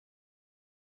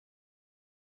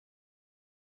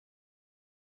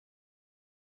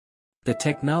The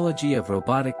technology of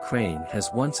robotic crane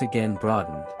has once again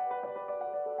broadened.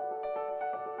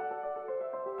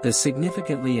 The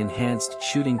significantly enhanced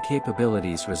shooting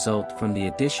capabilities result from the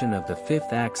addition of the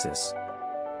fifth axis,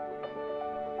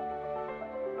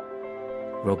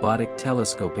 robotic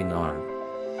telescoping arm.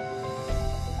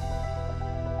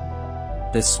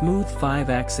 The smooth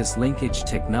 5-axis linkage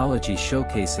technology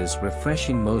showcases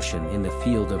refreshing motion in the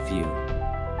field of view.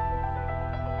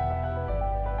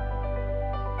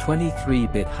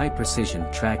 23-bit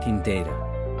high-precision tracking data,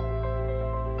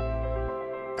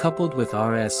 coupled with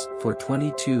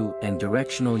RS-422 and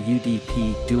directional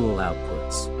UDP dual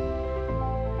outputs,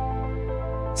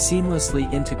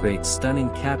 seamlessly integrates stunning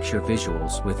capture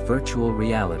visuals with virtual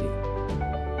reality.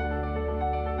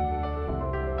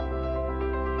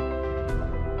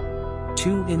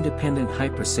 Two independent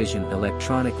high-precision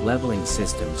electronic leveling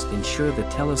systems ensure the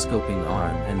telescoping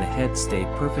arm and the head stay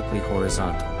perfectly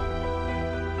horizontal.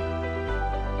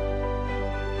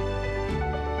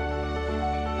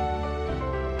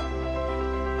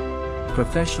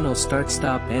 Professional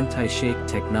start-stop anti-shake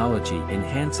technology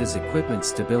enhances equipment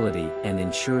stability and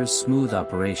ensures smooth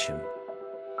operation.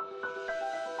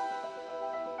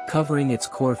 Covering its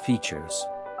core features.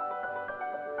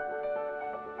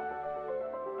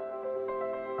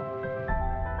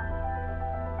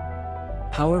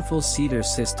 Powerful SEEDER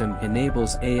system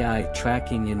enables AI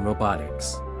tracking in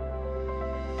robotics.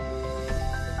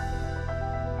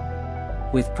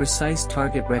 With precise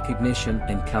target recognition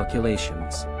and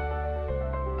calculations,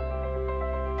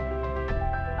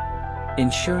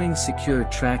 ensuring secure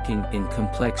tracking in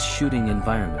complex shooting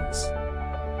environments.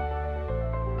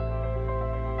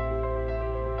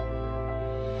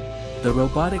 The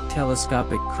robotic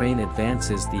telescopic crane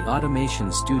advances the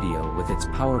automation studio with its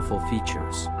powerful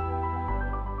features.